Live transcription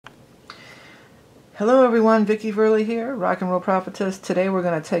Hello everyone, vickieverlie here, Rock and Roll Prophetess. Today we're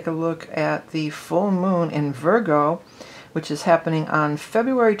going to take a look at the full moon in Virgo, which is happening on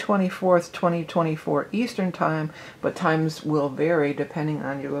February 24th, 2024 Eastern Time, but times will vary depending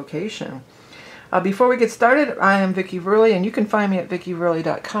on your location. Before we get started, I am vickieverlie, and you can find me at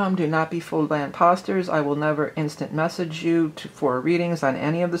vickieverlie.com. Do not be fooled by imposters. I will never instant message you for readings on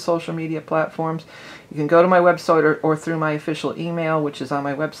any of the social media platforms. You can go to my website or through my official email, which is on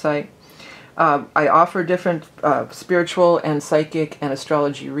my website. I offer different spiritual and psychic and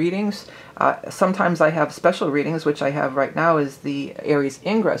astrology readings. Sometimes I have special readings, which I have right now is the Aries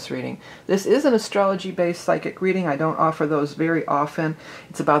Ingress reading. This is an astrology-based psychic reading. I don't offer those very often.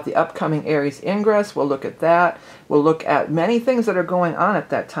 It's about the upcoming Aries Ingress. We'll look at that. We'll look at many things that are going on at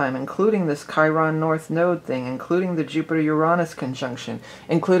that time, including this Chiron North Node thing, including the Jupiter-Uranus conjunction,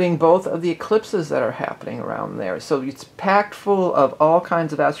 including both of the eclipses that are happening around there. So it's packed full of all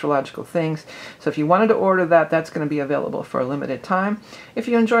kinds of astrological things. So if you wanted to order that, that's going to be available for a limited time. If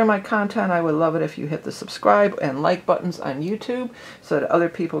you enjoy my content, I would love it if you hit the subscribe and like buttons on YouTube so that other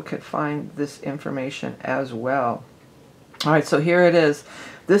people could find this information as well. All right, so here it is.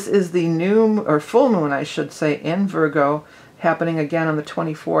 This is the new, or full moon, I should say, in Virgo, happening again on the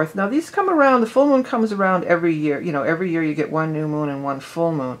 24th. Now, these come around, the full moon comes around every year. You know, every year you get one new moon and one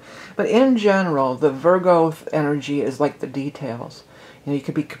full moon. But in general, the Virgo energy is like the details. You know, we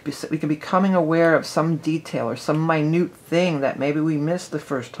could be becoming aware of some detail or some minute thing that maybe we missed the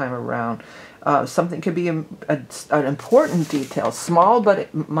first time around. Something could be an important detail, small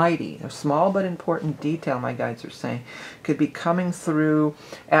but mighty, a small but important detail, my guides are saying, could be coming through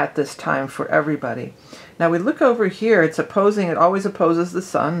at this time for everybody. Now we look over here, it's opposing, it always opposes the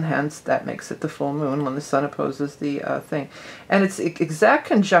sun, hence that makes it the full moon when the sun opposes the thing. And it's exact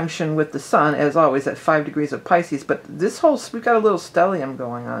conjunction with the sun, as always, at 5 degrees of Pisces, but this whole, we've got a little stellium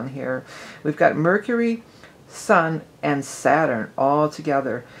going on here. We've got Mercury, Sun, and Saturn all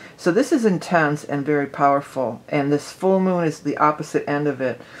together. So this is intense and very powerful, and this full moon is the opposite end of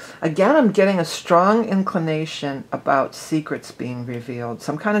it. Again, I'm getting a strong inclination about secrets being revealed,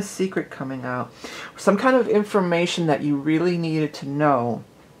 some kind of secret coming out, some kind of information that you really needed to know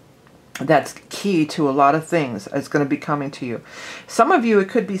that's key to a lot of things is going to be coming to you. Some of you, it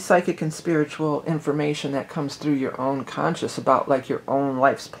could be psychic and spiritual information that comes through your own conscious about like your own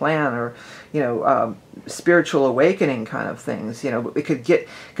life's plan, or, you know, spiritual awakening kind of things. You know, it could get,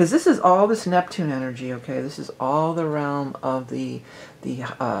 because this is all this Neptune energy, okay? This is all the realm of the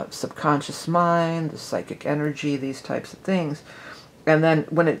subconscious mind, the psychic energy, these types of things. And then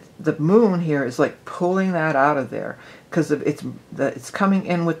when the moon here is like pulling that out of there, because it's coming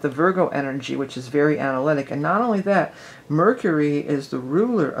in with the Virgo energy, which is very analytic. And not only that, Mercury is the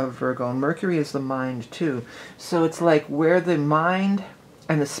ruler of Virgo, and Mercury is the mind too. So it's like where the mind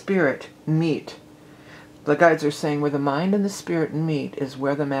and the spirit meet. The guides are saying where the mind and the spirit meet is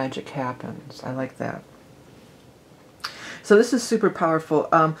where the magic happens. I like that. So this is super powerful.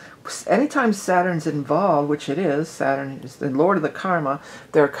 Anytime Saturn's involved, which it is, Saturn is the lord of the karma,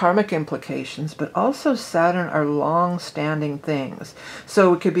 there are karmic implications, but also Saturn are long-standing things.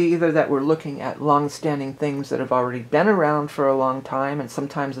 So it could be either that we're looking at long-standing things that have already been around for a long time, and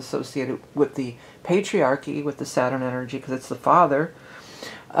sometimes associated with the patriarchy, with the Saturn energy, because it's the father.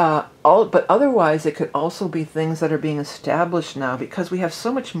 But otherwise, it could also be things that are being established now, because we have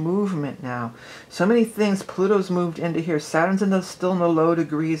so much movement now. So many things. Pluto's moved into here. Saturn's still in the low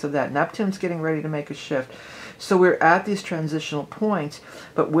degrees of that. Neptune's getting ready to make a shift. So we're at these transitional points.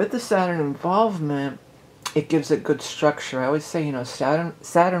 But with the Saturn involvement, it gives it good structure. I always say, you know,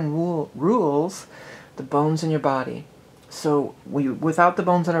 Saturn rules the bones in your body. So without the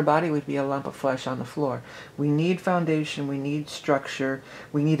bones in our body, we'd be a lump of flesh on the floor. We need foundation, we need structure,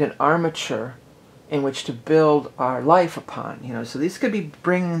 we need an armature in which to build our life upon. You know, so these could be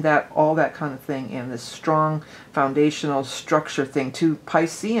bringing all that kind of thing in, this strong foundational structure thing, to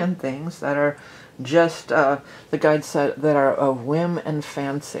Piscean things that are just, the guide said, that are of whim and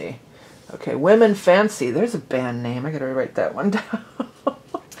fancy. Okay, whim and fancy, there's a band name, I gotta write that one down.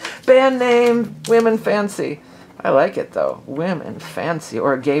 Band name, whim and fancy. I like it though. Whim and fancy,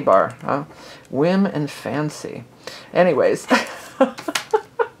 or a gay bar, huh? Whim and fancy. Anyways.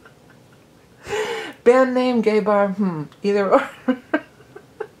 Band name, gay bar, either or.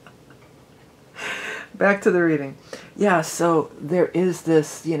 Back to the reading. Yeah, so there is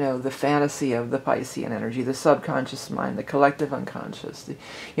this, you know, the fantasy of the Piscean energy, the subconscious mind, the collective unconscious,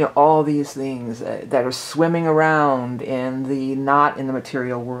 you know, all these things that are swimming around not in the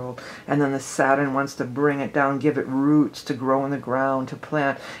material world. And then the Saturn wants to bring it down, give it roots to grow in the ground, to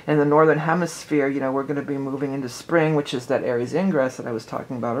plant. In the northern hemisphere, you know, we're going to be moving into spring, which is that Aries Ingress that I was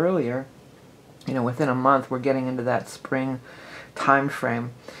talking about earlier. You know, within a month, we're getting into that spring time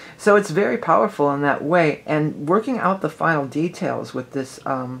frame. So it's very powerful in that way. And working out the final details with this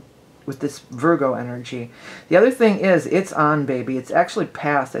Virgo energy. The other thing is, it's on, baby. It's actually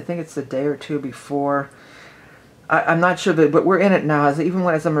past. I think it's a day or two before. I'm not sure, but we're in it now. Even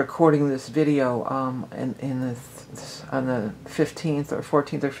as I'm recording this video on the 15th or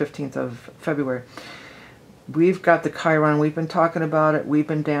 14th or 15th of February, we've got the Chiron. We've been talking about it. We've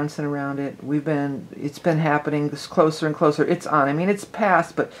been dancing around it. It's been happening. It's closer and closer. It's on. I mean, it's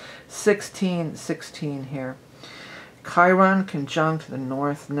past, but 16 here. Chiron conjunct the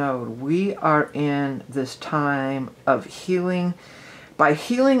North Node. We are in this time of healing. By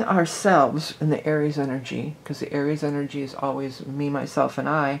healing ourselves in the Aries energy, because the Aries energy is always me, myself, and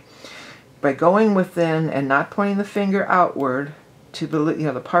I, by going within and not pointing the finger outward to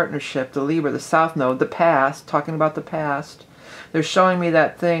the partnership, the Libra, the South Node, the past, talking about the past. They're showing me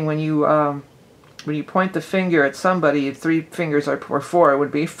that thing when you point the finger at somebody, 3 fingers are, or 4 it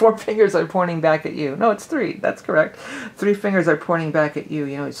would be, 4 fingers are pointing back at you. No, it's 3, that's correct. 3 fingers are pointing back at you.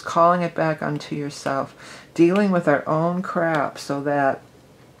 You know, it's calling it back onto yourself. Dealing with our own crap, so that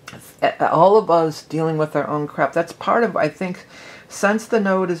all of us dealing with our own crap. That's part of, I think, since the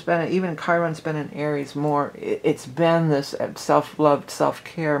node has been, even Chiron's been in Aries more, it's been this self-love,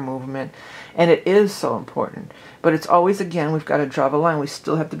 self-care movement, and it is so important. But it's always, again, we've got to draw the line. We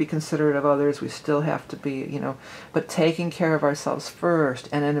still have to be considerate of others. We still have to be, you know, but taking care of ourselves first.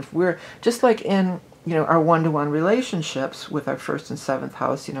 And then if we're, just like in, you know, our one-to-one relationships with our 1st and 7th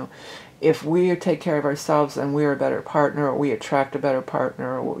house, you know, if we take care of ourselves and we're a better partner, or we attract a better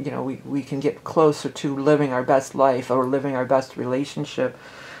partner, or, you know, we can get closer to living our best life or living our best relationship.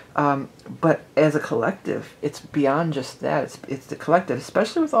 But as a collective, it's beyond just that. It's the collective,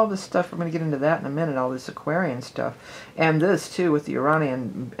 especially with all this stuff. We're going to get into that in a minute, all this Aquarian stuff. And this, too, with the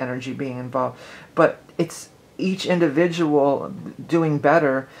Uranian energy being involved. But it's each individual doing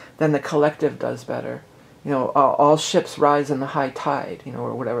better than the collective does better. You know, all ships rise in the high tide, you know,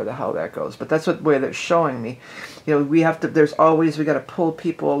 or whatever the hell that goes. But that's what way they're showing me. You know, we got to pull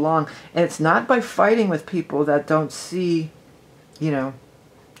people along. And it's not by fighting with people that don't see, you know,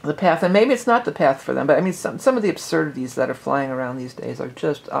 the path. And maybe it's not the path for them. But I mean, some of the absurdities that are flying around these days are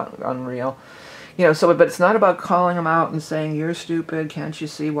just unreal. You know, so, but it's not about calling them out and saying, you're stupid, can't you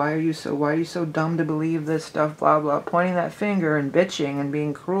see, why are you so dumb to believe this stuff, blah, blah, pointing that finger and bitching and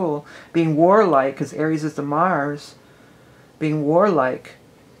being cruel, being warlike, because Aries is the Mars, being warlike.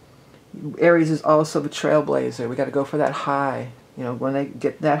 Aries is also the trailblazer. We got to go for that high. You know, when they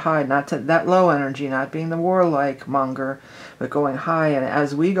get that high, not to that low energy, not being the warlike monger, but going high. And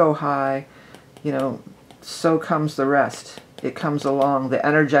as we go high, you know, so comes the rest. It comes along, the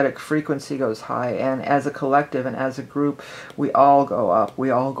energetic frequency goes high, and as a collective and as a group, we all go up, we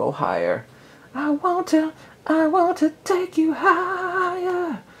all go higher. I want to take you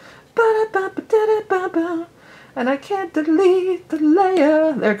higher, ba-da-ba-ba-da-da-ba-ba, and I can't delete the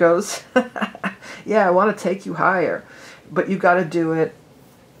layer. There it goes. Yeah, I want to take you higher, but you got to do it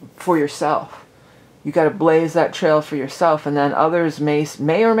for yourself. You got to blaze that trail for yourself, and then others may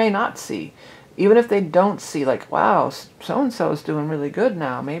or may not see. Even if they don't see, like, wow, so-and-so is doing really good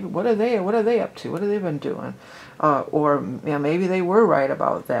now. Maybe, what are they up to? What have they been doing? Or, you know, maybe they were right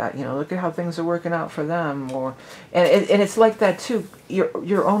about that. You know, look at how things are working out for them. Or, and it's like that, too,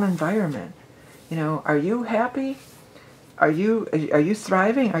 your own environment. You know, are you happy? Are you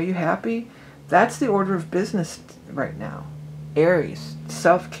thriving? Are you happy? That's the order of business right now. Aries,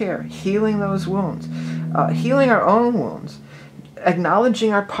 self-care, healing those wounds, healing our own wounds,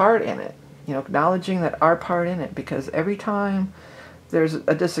 acknowledging our part in it. You know, acknowledging that our part in it, because every time there's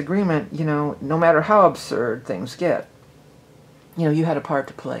a disagreement, you know, no matter how absurd things get, you know, you had a part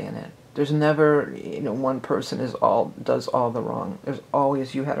to play in it. There's never, you know, one person does all the wrong. There's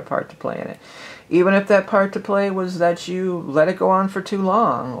always you had a part to play in it. Even if that part to play was that you let it go on for too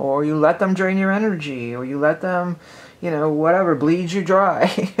long, or you let them drain your energy, or you let them, you know, whatever, bleed you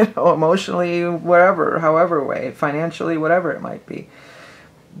dry, you know, emotionally, whatever, however way, financially, whatever it might be.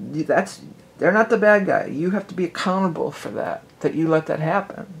 They're not the bad guy. You have to be accountable for that you let that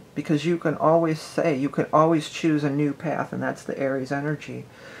happen, because you can always choose a new path, and that's the Aries energy.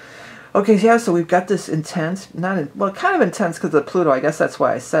 Okay, yeah, so we've got this intense, kind of intense because of Pluto, I guess that's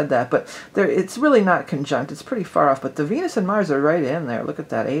why I said that, but it's really not conjunct, it's pretty far off, but the Venus and Mars are right in there. Look at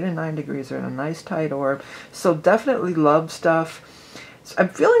that, 8 and 9 degrees, they're in a nice tight orb, so definitely love stuff. So I'm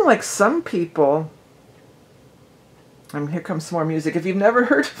feeling like some people, here comes some more music. If you've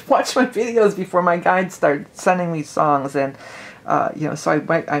never watched my videos before, my guides start sending me songs, and you know, so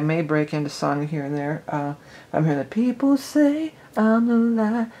I may break into song here and there. I'm hearing the people say I'm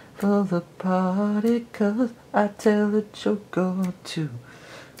alive of the party, 'cause I tell a joke or two.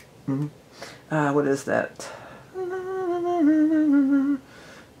 What is that?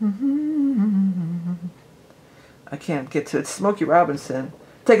 I can't get to it. Smokey Robinson.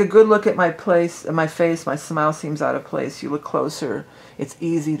 Take a good look at my face. My smile seems out of place. You look closer. It's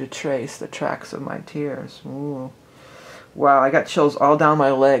easy to trace the tracks of my tears. Ooh. Wow, I got chills all down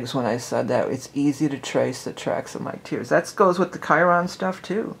my legs when I said that. It's easy to trace the tracks of my tears. That goes with the Chiron stuff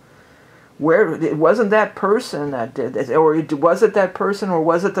too. Where it wasn't that person that did it, or was it that person, or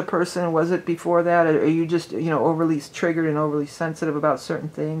was it the person? Was it before that? Or are you just, you know, overly triggered and overly sensitive about certain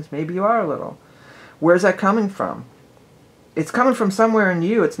things? Maybe you are a little. Where's that coming from? It's coming from somewhere in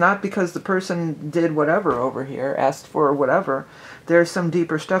you. It's not because the person did whatever over here, asked for whatever. There's some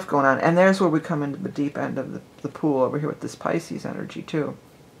deeper stuff going on, and there's where we come into the deep end of the pool over here with this Pisces energy too.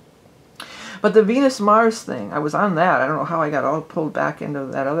 But the Venus-Mars thing, I was on that. I don't know how I got all pulled back into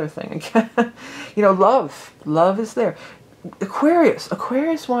that other thing again. You know, love. Love is there. Aquarius.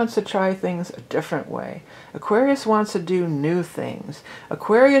 Aquarius wants to try things a different way. Aquarius wants to do new things.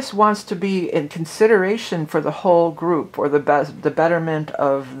 Aquarius wants to be in consideration for the whole group, or the betterment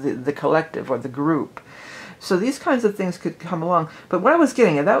of the collective or the group. So these kinds of things could come along. But what I was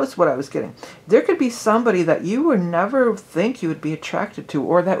getting, and that was what I was getting, there could be somebody that you would never think you would be attracted to,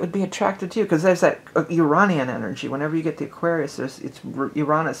 or that would be attracted to you, because there's that Uranian energy. Whenever you get the Aquarius,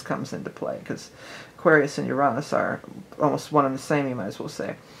 Uranus comes into play, because Aquarius and Uranus are almost one and the same, you might as well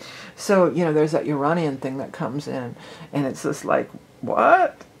say. So, you know, there's that Uranian thing that comes in, and it's just like,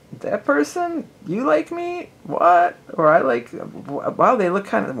 what? That person? You like me? What? Or I like, wow, they look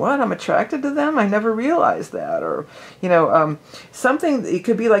kind of, what? I'm attracted to them? I never realized that. Or, you know, something, it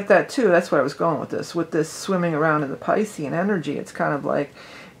could be like that too. That's where I was going with this swimming around in the Piscean energy. It's kind of like,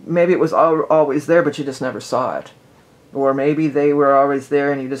 maybe it was always there, but you just never saw it. Or maybe they were always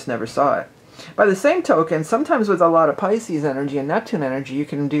there and you just never saw it. By the same token, sometimes with a lot of Pisces energy and Neptune energy, you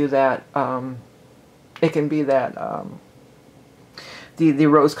can do that, it can be that, the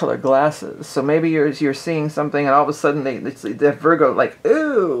rose-colored glasses. So maybe you're seeing something, and all of a sudden that Virgo, like,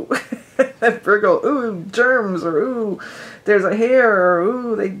 ooh, that Virgo, ooh, germs, or ooh, there's a hair, or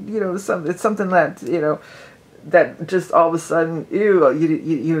ooh, you know, it's something that, you know, that just all of a sudden, ew,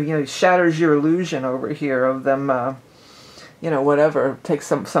 you know, shatters your illusion over here of them, you know, whatever, takes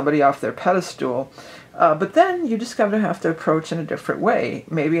somebody off their pedestal. But then you just kind of have to approach in a different way,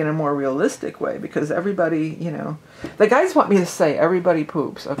 maybe in a more realistic way, because everybody, you know, the guys want me to say everybody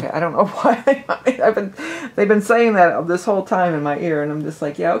poops. Okay, I don't know why they've been saying that this whole time in my ear, and I'm just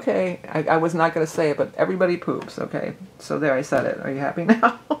like, yeah, okay, I was not going to say it, but everybody poops. Okay, so there, I said it. Are you happy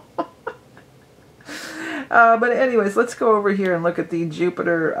now? But anyways, let's go over here and look at the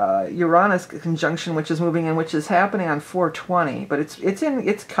Jupiter-Uranus conjunction, which is moving in, which is happening on 4/20. But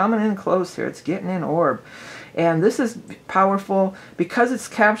it's coming in close here. It's getting in orb. And this is powerful because it's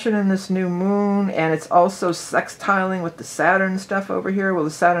captured in this new moon, and it's also sextiling with the Saturn stuff over here. Well,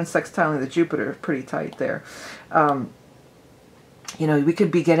 the Saturn sextiling the Jupiter, pretty tight there. You know, we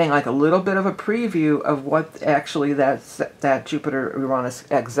could be getting like a little bit of a preview of what actually that Jupiter-Uranus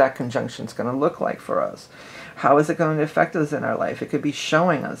exact conjunction is going to look like for us. How is it going to affect us in our life? It could be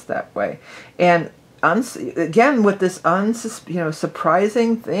showing us that way. And again, with this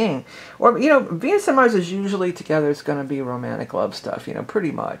surprising thing, or, you know, Venus and Mars is usually together. It's going to be romantic love stuff, you know,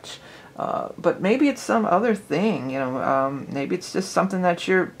 pretty much. But maybe it's some other thing, you know, maybe it's just something that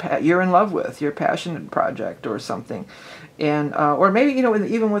you're in love with, your passionate project or something. And, or maybe, you know,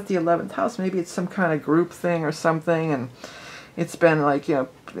 even with the 11th house, maybe it's some kind of group thing or something, and it's been like, you know,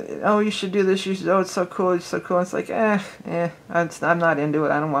 oh, you should do this, you should, oh, it's so cool, it's so cool. It's like, I'm not into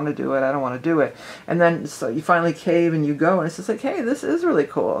it, I don't want to do it, I don't want to do it. And then, so you finally cave and you go, and it's just like, hey, this is really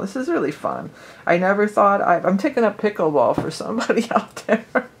cool, this is really fun. I never thought, I'm taking up pickleball for somebody out there.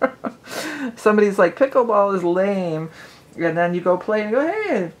 Somebody's like, pickleball is lame. And then you go play and you go,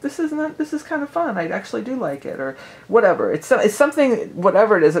 hey, this is kind of fun. I actually do like it, or whatever. It's something,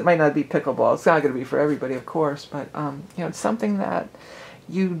 whatever it is. It might not be pickleball. It's not going to be for everybody, of course. But you know, it's something that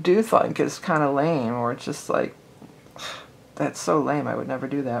you do think is kind of lame, or it's just like, that's so lame. I would never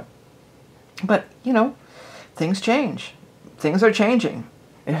do that. But you know, things change. Things are changing.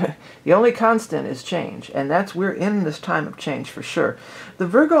 The only constant is change, and we're in this time of change for sure. The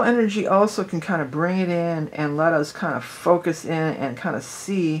Virgo energy also can kind of bring it in and let us kind of focus in and kind of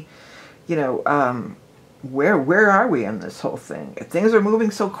see, you know, where are we in this whole thing? Things are moving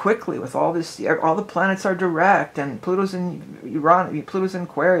so quickly with all this. All the planets are direct, and Pluto's in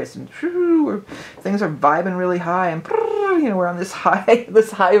Aquarius, and things are vibing really high, and you know, we're on this high,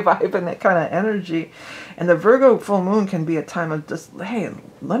 this high vibe and that kind of energy. And the Virgo full moon can be a time of just, hey,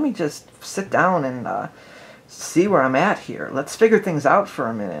 let me just sit down and see where I'm at here. Let's figure things out for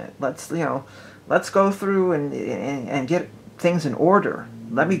a minute. Let's, you know, let's go through and get things in order.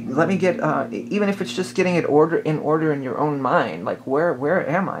 Let me get, even if it's just getting it in order in your own mind, like where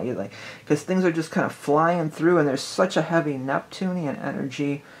am I? Like, because things are just kind of flying through, and there's such a heavy Neptunian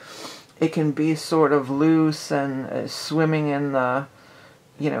energy. It can be sort of loose and swimming in the,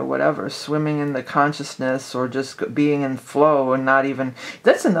 you know, whatever, swimming in the consciousness, or just being in flow and not even.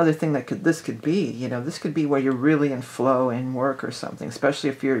 That's another thing that this could be. You know, this could be where you're really in flow in work or something, especially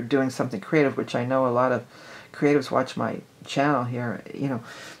if you're doing something creative, which I know a lot of creatives watch my channel here. You know,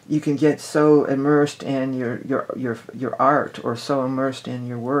 you can get so immersed in your art, or so immersed in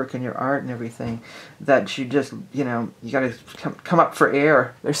your work and your art and everything, that you just, you know, you got to come up for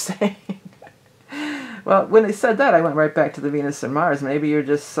air, they're saying. Well, when they said that, I went right back to the Venus and Mars. Maybe you're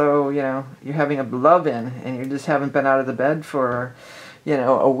just so, you know, you're having a love-in, and you just haven't been out of the bed for, you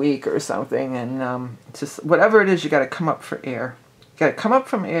know, a week or something, and just whatever it is, you got to come up for air. You got to come up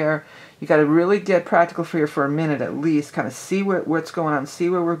from air. You got to really get practical for a minute at least, kind of see what's going on, see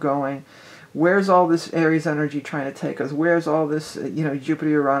where we're going. Where's all this Aries energy trying to take us? Where's all this, you know,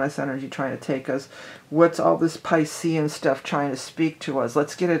 Jupiter-Uranus energy trying to take us? What's all this Piscean stuff trying to speak to us?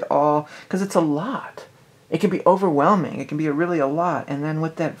 Let's get it all, because it's a lot. It can be overwhelming. It can be really a lot. And then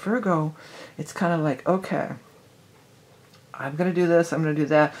with that Virgo, it's kind of like, okay, I'm going to do this, I'm going to do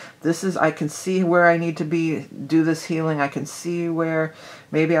that. This is, I can see where I need to be, do this healing. I can see where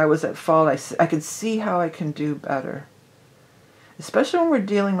maybe I was at fault. I can see how I can do better. Especially when we're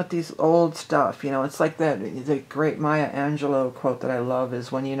dealing with these old stuff, you know, it's like the great Maya Angelou quote that I love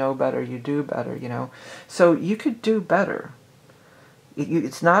is, when you know better, you do better, you know. So you could do better.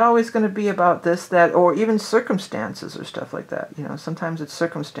 It's not always going to be about this, that, or even circumstances or stuff like that. You know, sometimes it's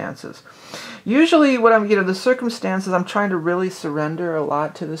circumstances. Usually what I'm, you know, the circumstances, I'm trying to really surrender a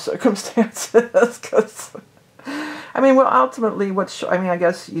lot to the circumstances, because, I mean, well, ultimately, I mean, I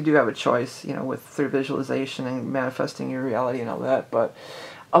guess you do have a choice, you know, through visualization and manifesting your reality and all that, but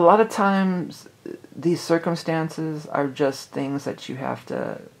a lot of times these circumstances are just things that you have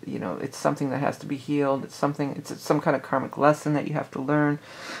to, you know, it's something that has to be healed. It's something, it's some kind of karmic lesson that you have to learn.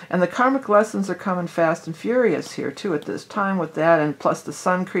 And the karmic lessons are coming fast and furious here too at this time with that, and plus the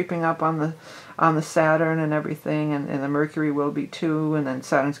sun creeping up on the Saturn and everything, and the Mercury will be too, and then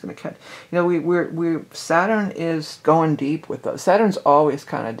Saturn's going to catch. You know, Saturn is going deep with us. Saturn's always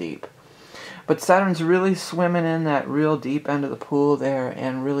kind of deep. But Saturn's really swimming in that real deep end of the pool there,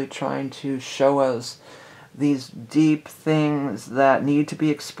 and really trying to show us these deep things that need to be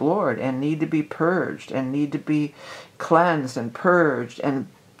explored and need to be purged and need to be cleansed and purged, and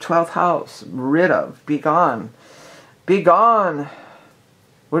 12th house, rid of, be gone. Be gone.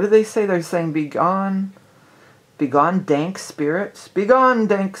 What do they say? They're saying be gone. Be gone, dank spirits. Be gone,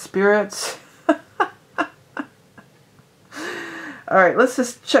 dank spirits. All right, let's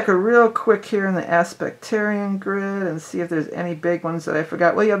just check a real quick here in the aspectarian grid and see if there's any big ones that I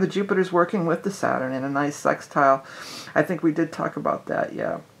forgot. Well, yeah, the Jupiter's working with the Saturn in a nice sextile. I think we did talk about that,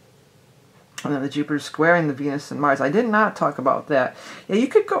 yeah. And then the Jupiter's squaring the Venus and Mars. I did not talk about that. Yeah, you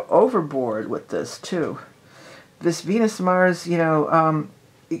could go overboard with this, too. This Venus-Mars, you know,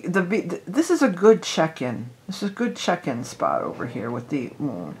 this is a good check-in. This is a good check-in spot over here with the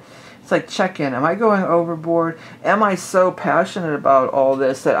moon. It's like, check in. Am I going overboard? Am I so passionate about all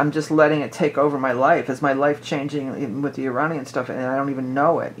this that I'm just letting it take over my life? Is my life changing with the Iranian stuff and I don't even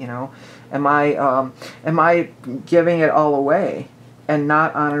know it, you know? Am I giving it all away and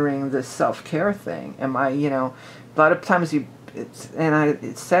not honoring this self-care thing? Am I, you know, a lot of times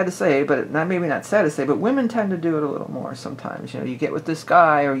it's sad to say, but maybe not sad to say, but women tend to do it a little more sometimes. You know, you get with this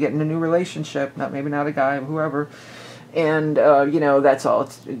guy or you get in a new relationship, maybe not a guy, whoever, and, you know, that's all.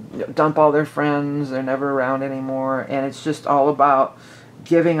 It's, dump all their friends, they're never around anymore, and it's just all about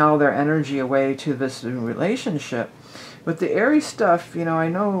giving all their energy away to this new relationship. With the Aries stuff, you know, I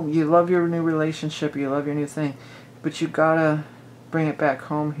know you love your new relationship, you love your new thing, but you gotta bring it back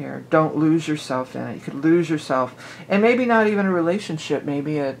home here. Don't lose yourself in it. You could lose yourself. And maybe not even a relationship.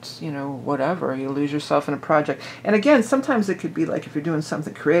 Maybe it's, you know, whatever. You lose yourself in a project. And again, sometimes it could be like if you're doing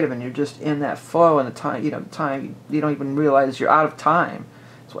something creative and you're just in that flow and the time, you know, you don't even realize you're out of time.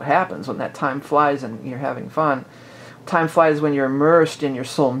 That's what happens when that time flies and you're having fun. Time flies when you're immersed in your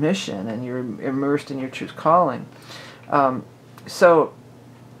soul mission and you're immersed in your truth calling. So,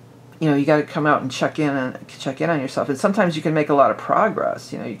 you know, you got to come out and check in on yourself. And sometimes you can make a lot of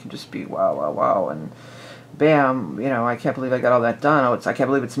progress. You know, you can just be wow, wow, wow, and bam, you know, I can't believe I got all that done. Oh, I can't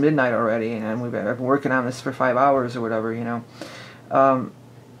believe it's midnight already, and I've been working on this for 5 hours or whatever, you know.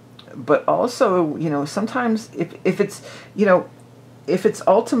 But also, you know, sometimes if it's, you know, if it's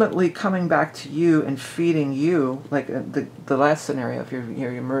ultimately coming back to you and feeding you, like the last scenario, if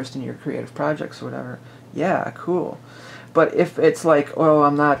you're immersed in your creative projects or whatever, yeah, cool. But if it's like, oh,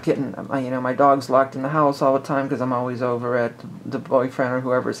 I'm not getting, you know, my dog's locked in the house all the time because I'm always over at the boyfriend or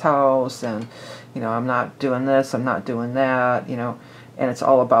whoever's house, and, you know, I'm not doing this, I'm not doing that, you know, and it's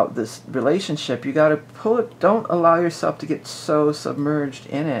all about this relationship, you got to pull it. Don't allow yourself to get so submerged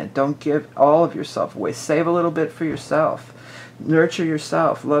in it. Don't give all of yourself away. Save a little bit for yourself. Nurture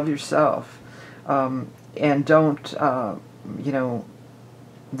yourself. Love yourself. And don't, you know,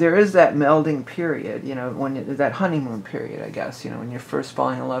 there is that melding period, you know, when that honeymoon period, I guess, you know, when you're first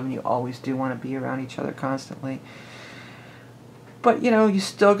falling in love and you always do want to be around each other constantly. But, you know, you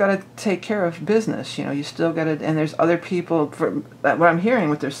still got to take care of business, you know, you still got to, and there's other people, what I'm hearing,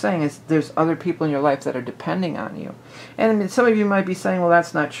 what they're saying is there's other people in your life that are depending on you. And I mean, some of you might be saying, well,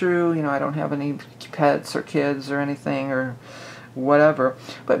 that's not true, you know, I don't have any pets or kids or anything or whatever.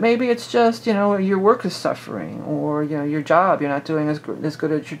 But maybe it's just, you know, your work is suffering, or, you know, your job, you're not doing as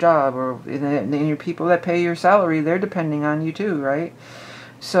good at your job, or and your people that pay your salary, they're depending on you too, right?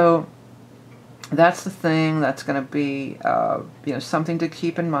 So that's the thing that's going to be, you know, something to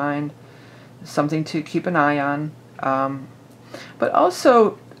keep in mind, something to keep an eye on. But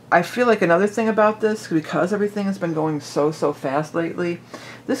also, I feel like another thing about this, because everything has been going so fast lately,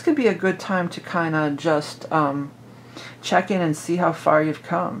 this could be a good time to kind of just check in and see how far you've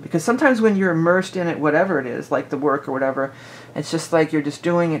come. Because sometimes when you're immersed in it, whatever it is, like the work or whatever, it's just like you're just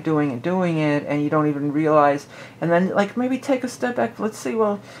doing it, and you don't even realize. And then, like, maybe take a step back. Let's see,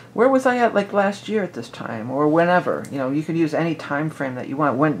 well, where was I at, like, last year at this time, or whenever? You know, you could use any time frame that you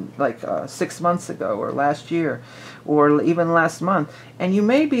want. When, like, 6 months ago, or last year, or even last month. And you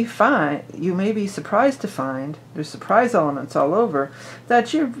may be surprised to find, there's surprise elements all over,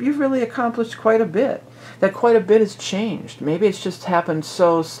 that you've really accomplished quite a bit. That quite a bit has changed. Maybe it's just happened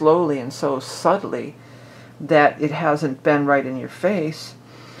so slowly and so subtly that it hasn't been right in your face.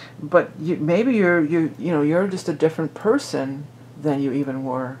 But maybe you're just a different person than you even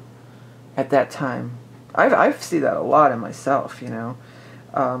were at that time. I see that a lot in myself, you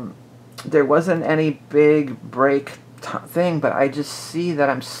know. There wasn't any big break thing, but I just see that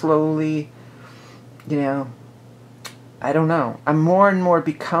I'm slowly, you know, I don't know. I'm more and more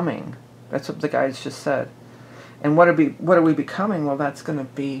becoming. That's what the guys just said. And what are we becoming? Well, that's going to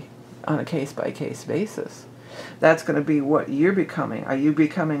be on a case-by-case basis. That's going to be what you're becoming. Are you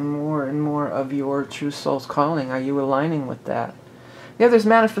becoming more and more of your true soul's calling? Are you aligning with that? Yeah, there's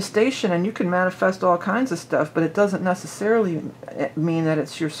manifestation, and you can manifest all kinds of stuff, but it doesn't necessarily mean that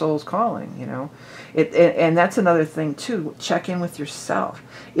it's your soul's calling, you know. And that's another thing, too. Check in with yourself.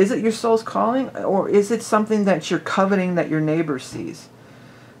 Is it your soul's calling, or is it something that you're coveting that your neighbor sees?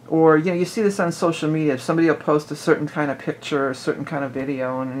 Or, you know, you see this on social media. Somebody will post a certain kind of picture, a certain kind of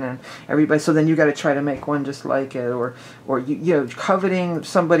video, and then everybody, so then you got to try to make one just like it, or you know, coveting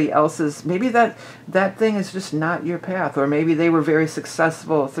somebody else's. Maybe that thing is just not your path, or maybe they were very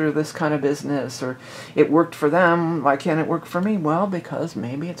successful through this kind of business, or it worked for them. Why can't it work for me? Well, because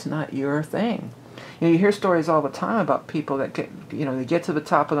maybe it's not your thing. You know, you hear stories all the time about people that get, you know, they get to the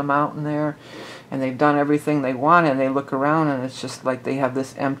top of the mountain there, and they've done everything they want, and they look around, and it's just like they have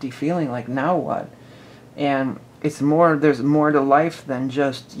this empty feeling, like, now what? And it's more, there's more to life than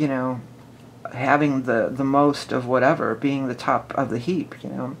just, you know, having the most of whatever, being the top of the heap, you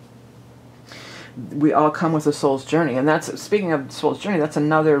know. We all come with a soul's journey, and that's, speaking of soul's journey, that's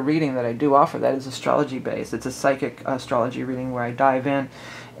another reading that I do offer that is astrology based. It's a psychic astrology reading where I dive in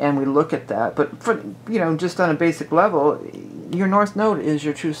and we look at that. But for, you know, just on a basic level, your North Node is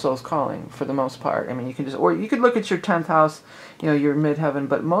your true soul's calling for the most part. I mean, you can just, or you could look at your 10th house, you know, your midheaven,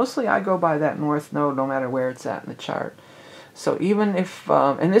 but mostly I go by that North Node no matter where it's at in the chart. So even if,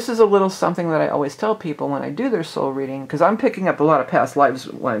 and this is a little something that I always tell people when I do their soul reading, because I'm picking up a lot of past lives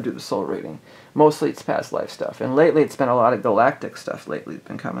when I do the soul reading. Mostly it's past life stuff, and lately it's been a lot of galactic stuff lately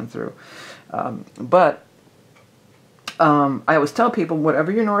been coming through. I always tell people,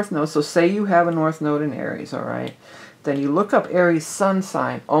 whatever your North Node, so say you have a North Node in Aries, all right, then you look up Aries sun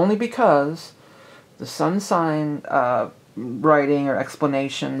sign, only because the sun sign writing or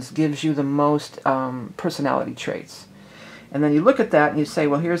explanations gives you the most personality traits. And then you look at that and you say,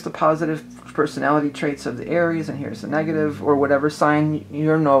 well, here's the positive personality traits of the Aries, and here's the negative, or whatever sign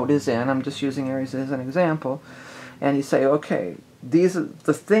your node is in. I'm just using Aries as an example. And you say, okay, these are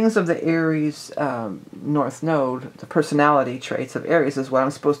the things of the Aries North Node, the personality traits of Aries is what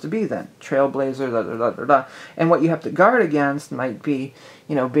I'm supposed to be then. Trailblazer, da, da, da, da, da. And what you have to guard against might be,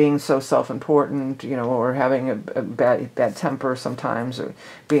 you know, being so self-important, you know, or having a bad temper sometimes, or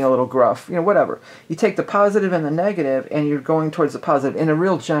being a little gruff, you know, whatever. You take the positive and the negative, and you're going towards the positive in a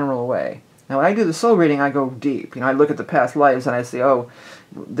real general way. Now, when I do the soul reading, I go deep. You know, I look at the past lives and I say, oh,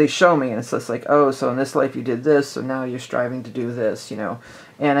 they show me, and it's just like, oh, so in this life you did this, so now you're striving to do this, you know.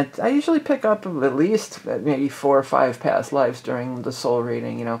 And I usually pick up at least maybe 4 or 5 past lives during the soul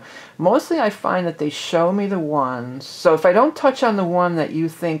reading, you know. Mostly I find that they show me the ones. So if I don't touch on the one that you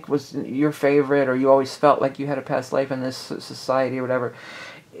think was your favorite, or you always felt like you had a past life in this society or whatever,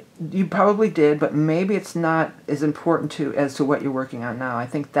 you probably did, but maybe it's not as important as to what you're working on now. I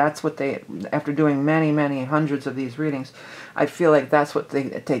think that's what they, after doing many, many hundreds of these readings, I feel like that's what they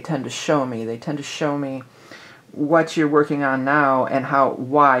tend to show me. They tend to show me what you're working on now and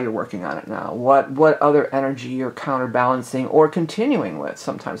why you're working on it now. What other energy you're counterbalancing or continuing with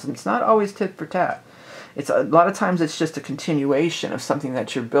sometimes. And it's not always tit for tat. It's a lot of times it's just a continuation of something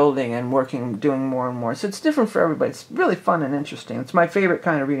that you're building and working, doing more and more. So it's different for everybody. It's really fun and interesting. It's my favorite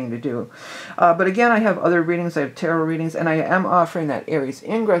kind of reading to do. But again, I have other readings. I have tarot readings, and I am offering that Aries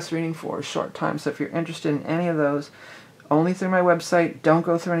Ingress reading for a short time. So if you're interested in any of those, only through my website. Don't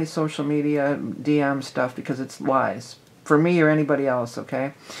go through any social media, DM stuff, because it's lies. For me or anybody else,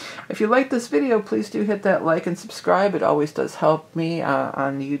 okay? If you like this video, please do hit that like and subscribe. It always does help me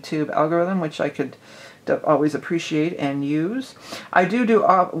on the YouTube algorithm, which I could always appreciate and use. I do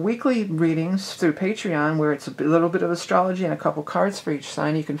weekly readings through Patreon, where it's a little bit of astrology and a couple cards for each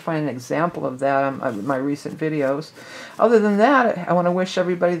sign. You can find an example of that on my recent videos. Other than that, I want to wish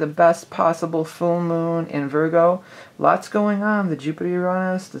everybody the best possible full moon in Virgo. Lots going on. The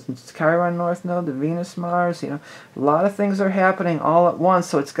Jupiter-Uranus, the Chiron North Node, the Venus-Mars, you know, a lot of things are happening all at once,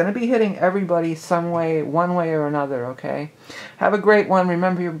 so it's going to be hitting everybody some way, one way or another, okay? Have a great one.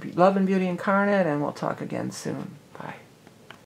 Remember your love and beauty incarnate, and we'll talk again soon. Bye.